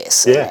else, I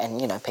guess. Yeah.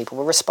 And people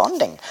were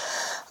responding.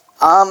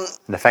 And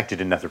the fact you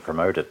didn't have to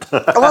promote it.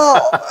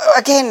 Well,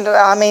 again,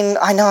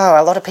 I know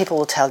a lot of people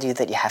will tell you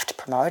that you have to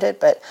promote it,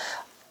 but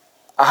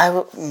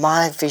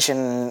my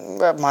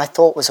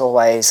thought was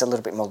always a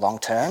little bit more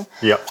long-term.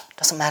 Yep.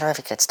 Doesn't matter if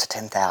it gets to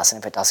 10,000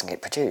 if it doesn't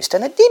get produced.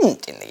 And it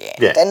didn't in the end.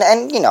 Yeah.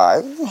 And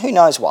who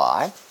knows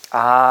why.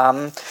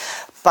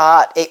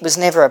 But it was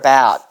never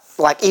about,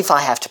 like, if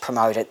I have to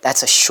promote it,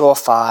 that's a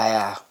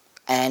surefire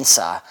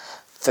answer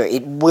for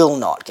it will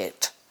not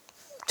get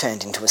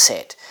turned into a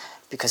set.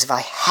 Because if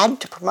I had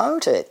to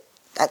promote it,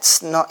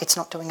 it's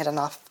not doing it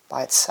enough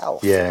by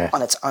itself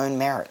on its own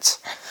merits.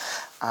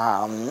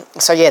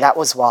 So yeah, that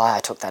was why I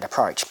took that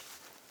approach.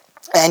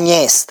 And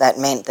yes, that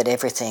meant that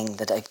everything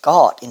that it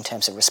got in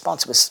terms of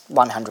response was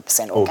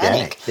 100%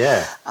 organic.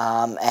 Yeah.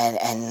 I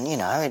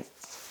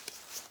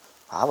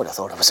would have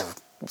thought it was a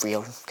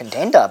real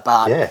contender,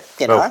 but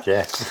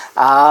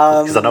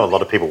Because I know a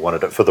lot of people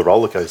wanted it for the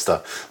roller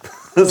coaster.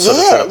 And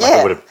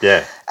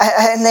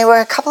there were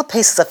a couple of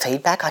pieces of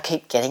feedback I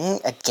keep getting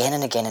again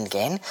and again and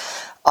again.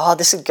 Oh,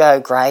 this would go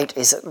great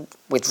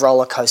with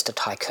Roller Coaster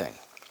Tycoon.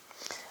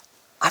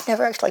 I've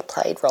never actually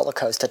played Roller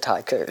Coaster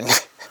Tycoon.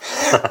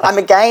 I'm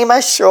a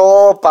gamer,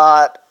 sure,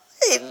 but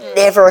it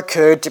never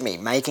occurred to me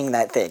making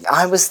that thing.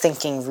 I was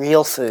thinking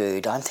real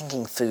food. I'm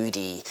thinking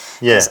foodie.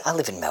 Yeah. 'Cause I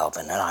live in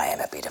Melbourne and I am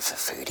a bit of a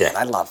foodie and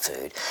I love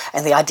food.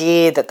 And the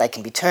idea that they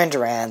can be turned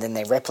around and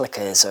they're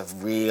replicas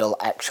of real,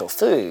 actual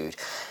food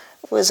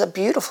was a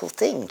beautiful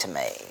thing to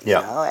me.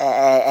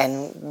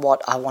 And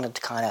what I wanted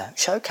to kind of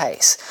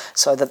showcase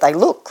so that they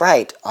look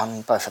great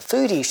on both a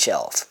foodie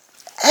shelf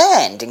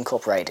and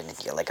incorporated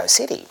into your Lego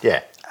City.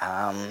 Yeah.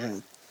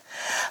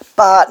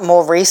 But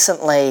more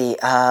recently,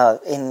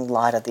 in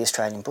light of the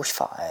Australian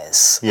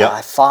bushfires,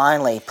 I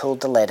finally pulled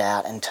the lead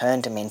out and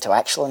turned them into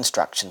actual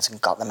instructions and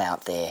got them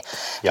out there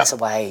as a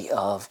way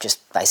of just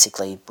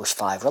basically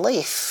bushfire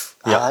relief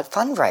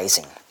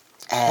fundraising.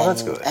 And,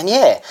 that's good. And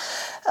yeah,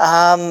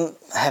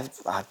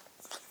 I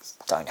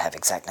don't have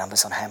exact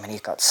numbers on how many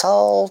got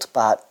sold,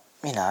 but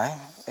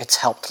it's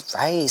helped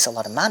raise a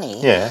lot of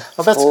money that's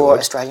for good.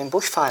 Australian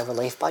bushfire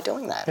relief by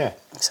doing that. Yeah.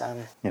 So,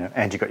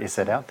 and you got your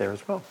set out there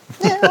as well.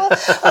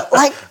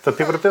 like for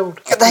people to build.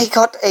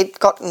 it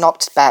got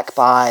knocked back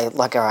by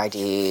Lego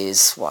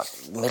Ideas,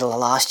 middle of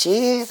last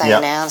year. They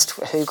announced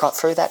who got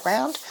through that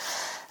round.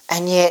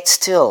 And yet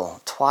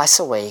still, twice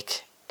a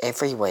week,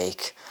 every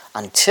week,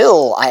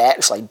 until I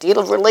actually did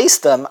release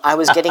them, I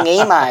was getting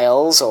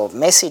emails or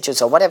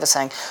messages or whatever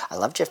saying, I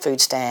loved your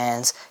food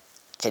stands,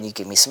 can you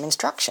give me some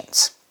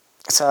instructions?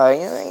 So,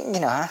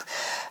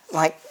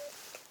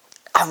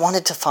 I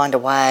wanted to find a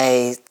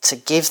way to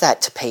give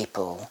that to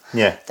people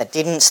Yeah. that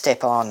didn't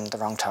step on the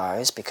wrong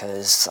toes,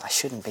 because I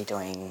shouldn't be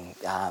doing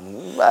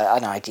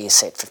an idea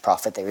set for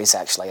profit. There is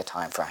actually a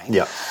time frame.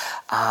 Yeah.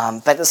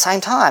 But at the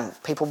same time,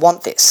 people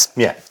want this.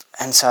 Yeah.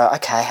 And so,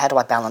 okay, how do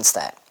I balance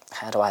that?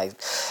 How do I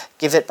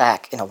give it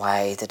back in a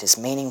way that is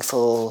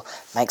meaningful,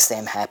 makes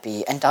them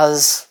happy, and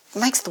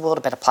makes the world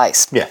a better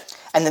place? Yeah.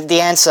 And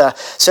the answer,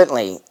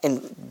 certainly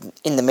in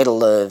the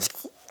middle of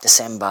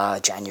December,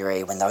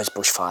 January, when those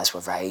bushfires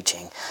were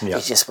raging, Yeah.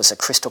 it just was a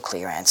crystal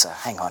clear answer.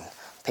 Hang on,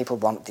 people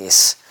want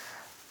this,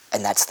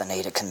 and that's the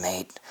need it can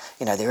meet.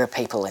 You know, there are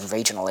people in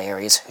regional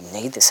areas who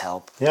need this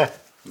help, Yeah.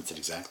 That's it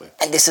exactly.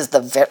 and this is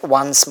the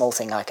one small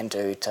thing I can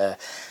do to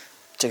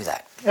do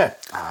that. Yeah.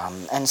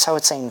 And so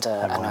it seemed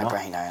a why not?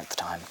 no-brainer at the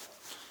time.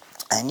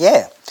 And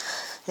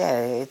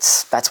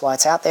that's why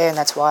it's out there, and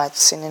that's why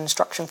it's in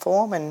instruction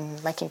form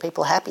and making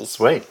people happy.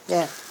 Sweet.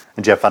 Yeah.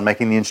 Did you have fun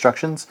making the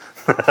instructions?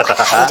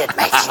 I hated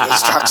making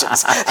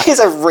instructions. There's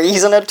a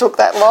reason it took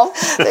that long.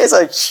 There's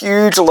a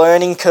huge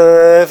learning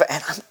curve,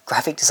 and I'm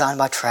graphic design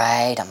by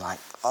trade. I'm like,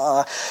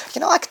 I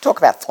could talk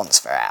about fonts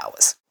for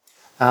hours.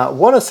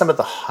 What are some of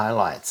the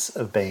highlights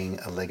of being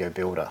a Lego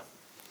builder?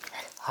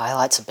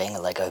 Highlights of being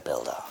a Lego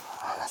builder.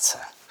 Oh,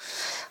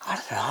 I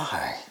don't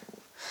know.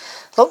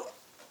 Look,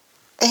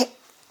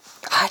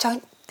 I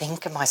don't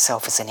think of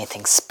myself as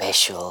anything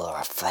special or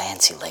a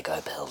fancy Lego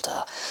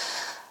builder.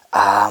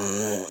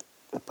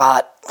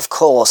 But, of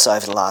course,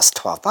 over the last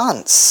 12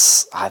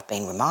 months, I've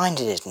been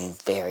reminded in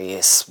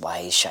various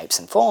ways, shapes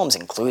and forms,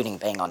 including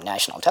being on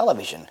national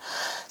television,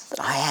 that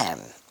I am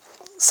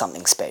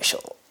something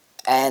special.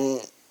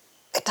 And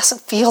it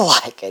doesn't feel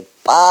like it,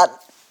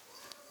 but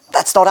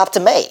that's not up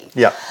to me.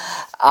 Yeah.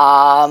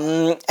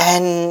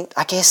 And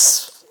I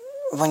guess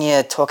when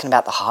you're talking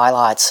about the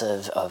highlights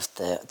of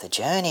the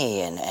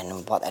journey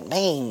and what that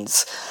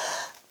means,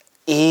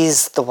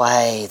 is the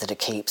way that it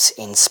keeps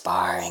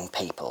inspiring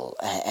people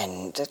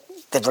and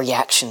the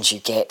reactions you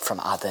get from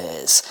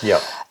others.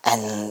 Yep.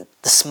 And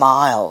the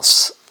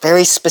smiles,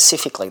 very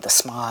specifically the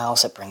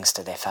smiles it brings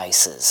to their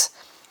faces.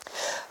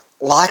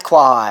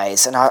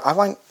 Likewise, and I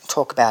won't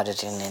talk about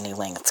it in any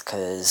length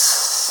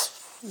because,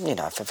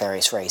 for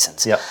various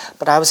reasons. Yep.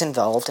 But I was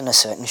involved in a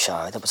certain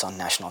show that was on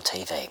national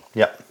TV.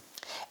 Yep.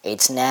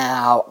 It's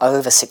now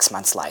over 6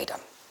 months later.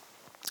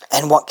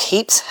 And what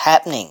keeps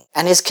happening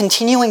and is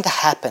continuing to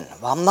happen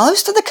while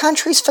most of the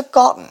country's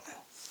forgotten,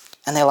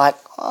 and they're like,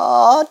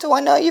 oh, do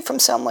I know you from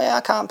somewhere? I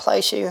can't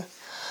place you.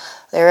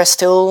 There is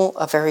still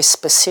a very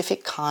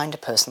specific kind of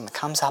person that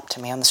comes up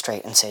to me on the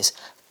street and says,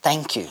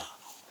 thank you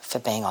for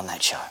being on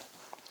that show.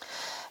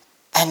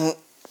 And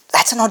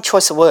that's an odd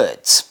choice of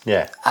words.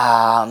 Yeah.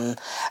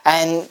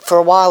 And for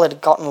a while it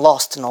had gotten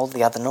lost in all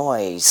the other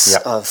noise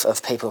Yep.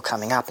 of people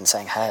coming up and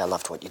saying, hey, I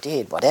loved what you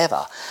did,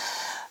 whatever.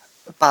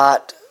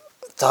 But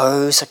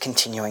those are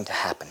continuing to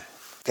happen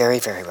very,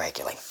 very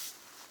regularly.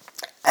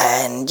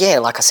 And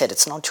like I said,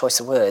 it's an odd choice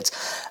of words.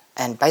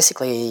 And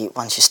basically,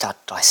 once you start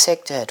to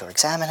dissect it or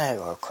examine it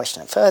or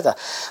question it further,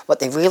 what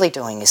they're really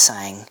doing is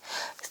saying,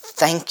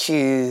 thank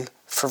you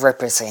for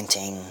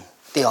representing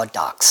the odd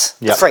ducks,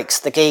 Yep. the freaks,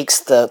 the geeks,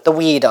 the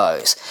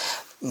weirdos.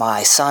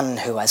 My son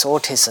who has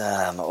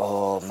autism,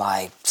 or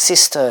my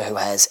sister who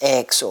has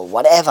X, or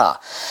whatever.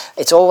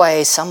 It's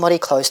always somebody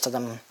close to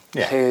them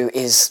who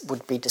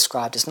would be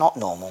described as not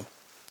normal.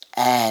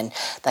 And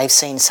they've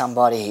seen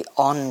somebody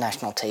on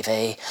national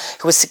TV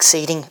who is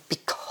succeeding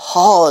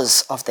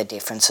because of their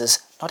differences,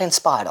 not in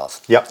spite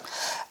of. Yep.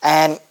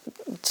 And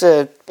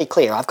to be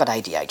clear, I've got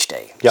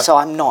ADHD, Yep. so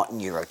I'm not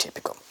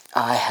neurotypical.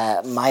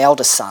 My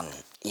eldest son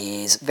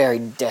is very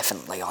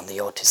definitely on the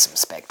autism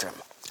spectrum.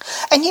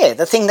 And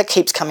the thing that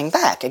keeps coming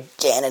back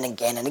again and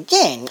again and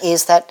again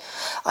is that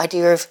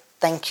idea of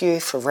thank you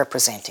for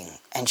representing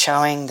and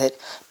showing that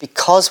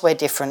because we're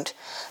different,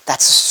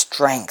 that's a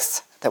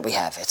strength that we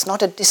have. It's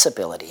not a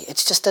disability,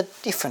 it's just a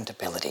different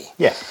ability.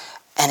 Yeah.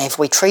 And if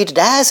we treat it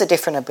as a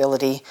different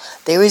ability,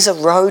 there is a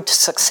road to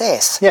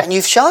success. Yeah. And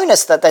you've shown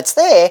us that that's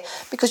there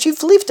because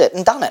you've lived it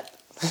and done it.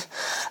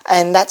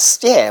 And that's,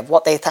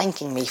 what they're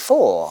thanking me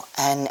for.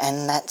 And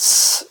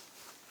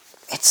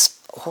it's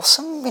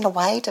awesome in a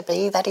way to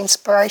be that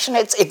inspiration.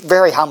 It's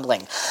very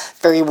humbling,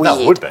 very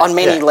weird it would be, on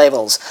many yeah.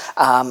 levels.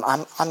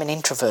 I'm an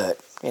introvert,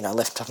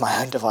 left to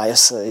my own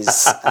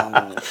devices.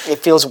 It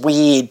feels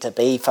weird to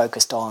be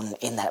focused on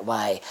in that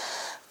way.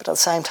 But at the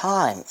same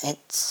time,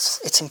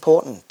 it's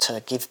important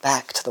to give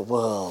back to the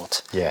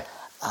world. Yeah.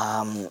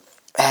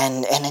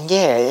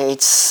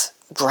 It's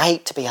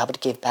great to be able to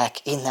give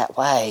back in that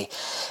way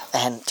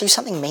and do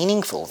something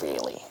meaningful,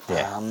 really.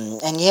 Yeah.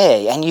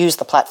 And use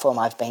the platform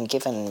I've been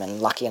given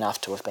and lucky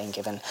enough to have been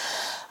given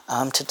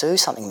to do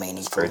something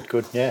meaningful. Very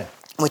good. Yeah.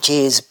 Which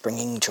is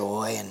bringing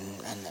joy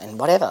and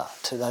whatever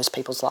to those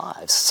people's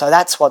lives. So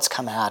that's what's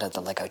come out of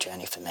the Lego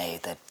journey for me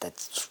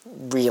that's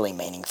really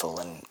meaningful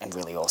and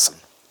really awesome.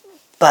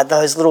 But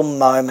those little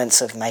moments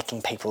of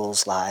making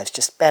people's lives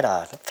just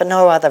better, for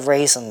no other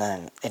reason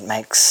than it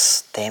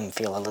makes them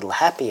feel a little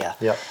happier,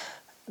 Yep.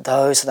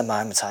 those are the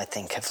moments I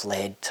think have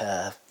led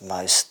to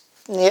most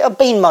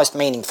been most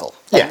meaningful,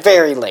 Yeah. at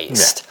very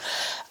least.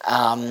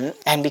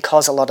 And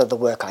because a lot of the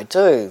work I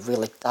do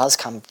really does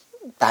come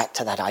back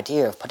to that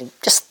idea of putting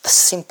just the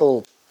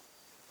simple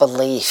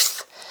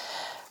belief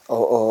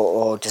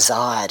or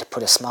desire to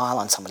put a smile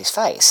on somebody's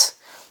face,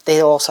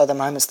 they're also the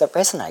moments that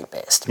resonate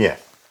best. Yeah.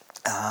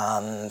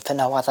 For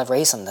no other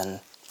reason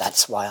than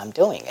that's why I'm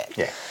doing it.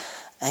 Yeah.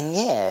 And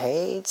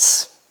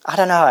I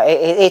don't know,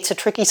 it's a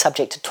tricky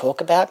subject to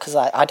talk about because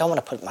I don't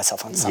want to put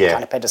myself on some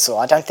kind of pedestal.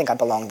 I don't think I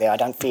belong there. I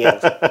don't feel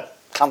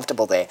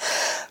comfortable there.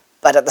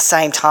 But at the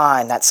same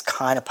time, that's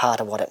kind of part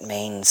of what it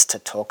means to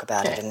talk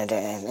about it,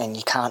 and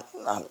you can't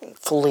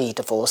fully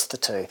divorce the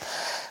two.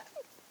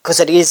 Because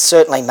it is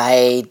certainly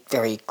made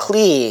very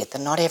clear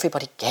that not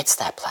everybody gets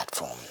that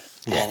platform.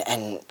 Yeah.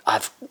 And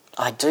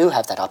I do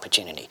have that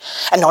opportunity.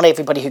 And not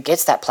everybody who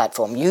gets that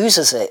platform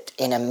uses it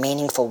in a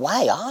meaningful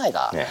way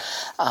either. Yeah.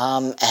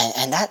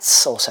 And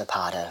that's also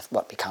part of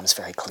what becomes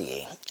very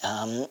clear.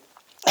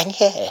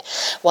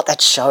 What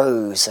that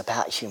shows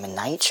about human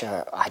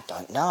nature, I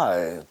don't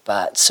know.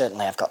 But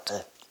certainly I've got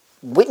to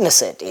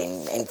witness it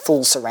in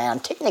full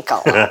surround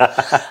technicolor.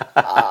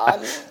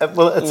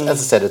 Well, as I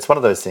said, it's one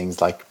of those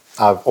things, like,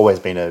 I've always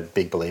been a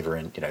big believer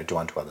in, do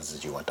unto others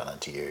as you want done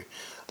unto you.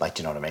 Like,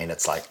 do you know what I mean?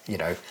 It's like,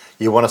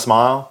 you want to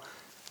smile,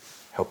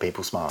 help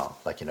people smile.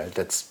 Like,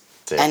 that's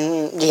it.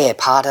 And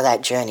part of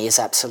that journey is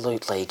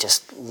absolutely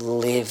just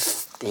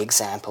live the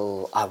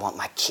example I want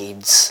my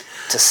kids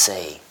to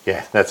see.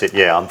 Yeah, that's it.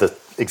 Yeah, I'm the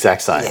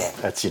exact same. Yeah.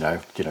 That's,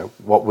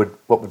 what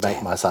would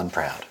make my son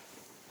proud?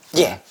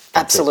 Yeah,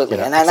 absolutely.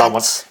 And I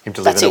want him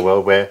to live in a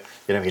world where,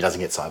 he doesn't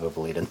get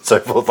cyberbullied and so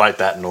forth like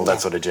that and all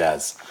that sort of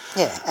jazz.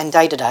 Yeah, and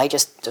day to day,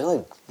 just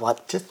do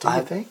what Just do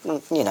your thing.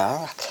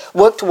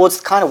 Work towards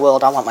the kind of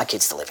world I want my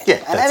kids to live in.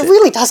 Yeah, and that's it it.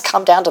 really does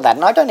come down to that,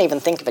 and I don't even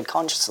think of it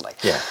consciously.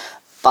 Yeah.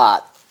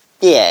 But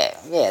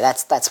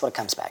that's what it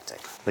comes back to.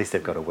 At least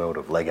they've got a world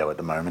of Lego at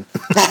the moment.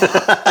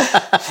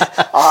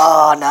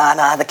 Oh,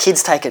 no, the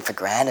kids take it for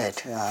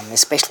granted,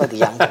 especially the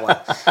younger one.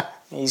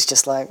 He's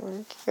just like,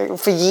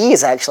 for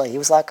years actually, he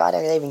was like, I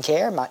don't even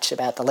care much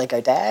about the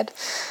Lego dad.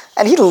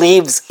 And he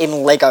lives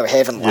in Lego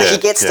heaven. Like, he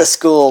gets to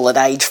school at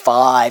age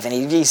 5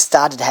 and he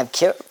started to have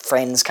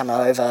friends come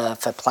over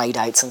for play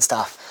dates and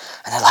stuff.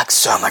 And they're like,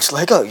 so much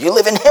Lego, you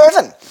live in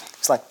heaven.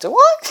 It's like, do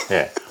I?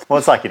 Yeah. Well,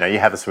 it's like, you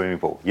have a swimming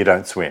pool. You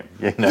don't swim.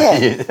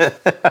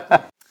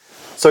 Yeah.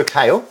 So,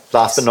 Kale,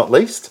 last but not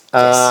least,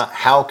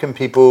 how can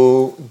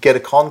people get a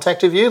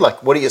contact of you?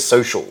 Like, what are your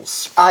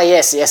socials?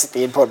 Yes,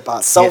 the important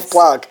part.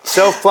 Self-plug. Yes.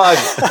 Self-plug.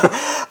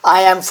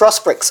 I am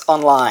Frostbricks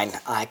online.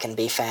 I can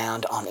be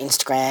found on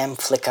Instagram,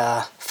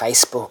 Flickr,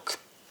 Facebook,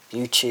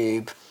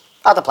 YouTube,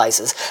 other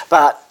places.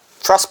 But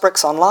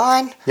Frostbricks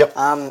online, Yep.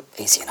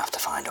 Easy enough to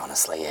find,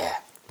 honestly, yeah.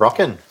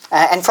 Rockin'.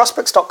 And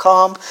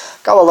frostbricks.com,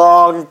 go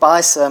along,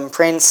 buy some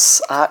prints,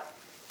 art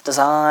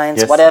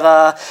designs,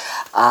 whatever.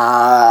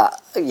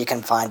 You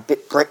can find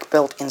brick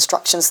built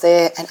instructions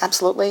there, and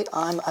absolutely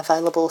I'm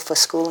available for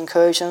school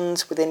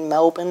incursions within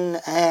Melbourne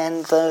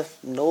and the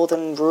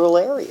northern rural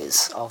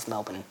areas of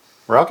Melbourne.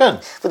 Rockin'.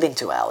 Within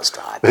 2 hours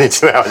drive. Within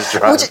 2 hours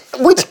drive.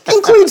 Which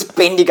includes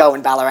Bendigo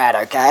and Ballarat,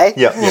 okay?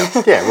 Yeah.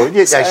 Well,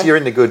 actually, you're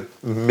in the good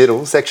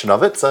middle section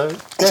of it, so...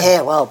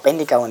 Yeah, well,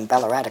 Bendigo and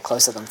Ballarat are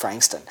closer than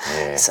Frankston.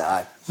 Yeah.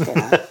 So,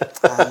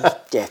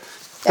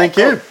 Thank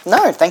you.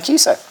 No, thank you,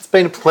 sir. It's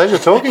been a pleasure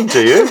talking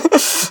to you.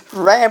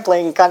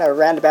 Rambling kind of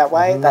roundabout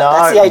way.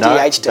 That's the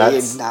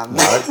ADHD. No,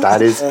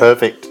 that is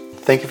perfect.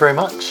 Thank you very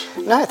much.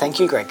 No, thank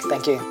you, Greg.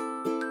 Thank you.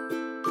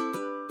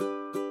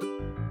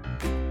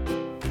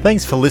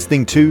 Thanks for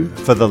listening to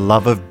For the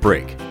Love of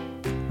Brick.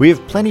 We have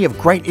plenty of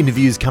great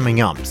interviews coming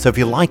up, so if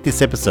you like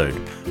this episode,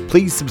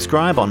 please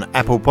subscribe on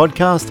Apple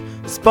Podcast,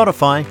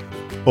 Spotify,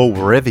 or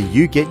wherever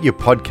you get your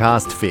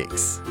podcast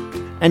fix.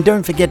 And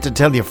don't forget to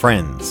tell your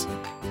friends.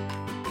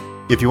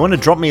 If you want to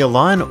drop me a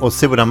line or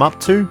see what I'm up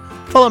to,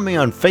 follow me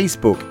on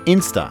Facebook,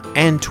 Insta,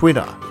 and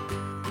Twitter.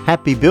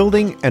 Happy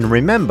building, and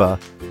remember,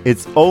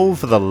 it's all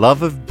for the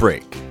love of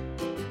brick.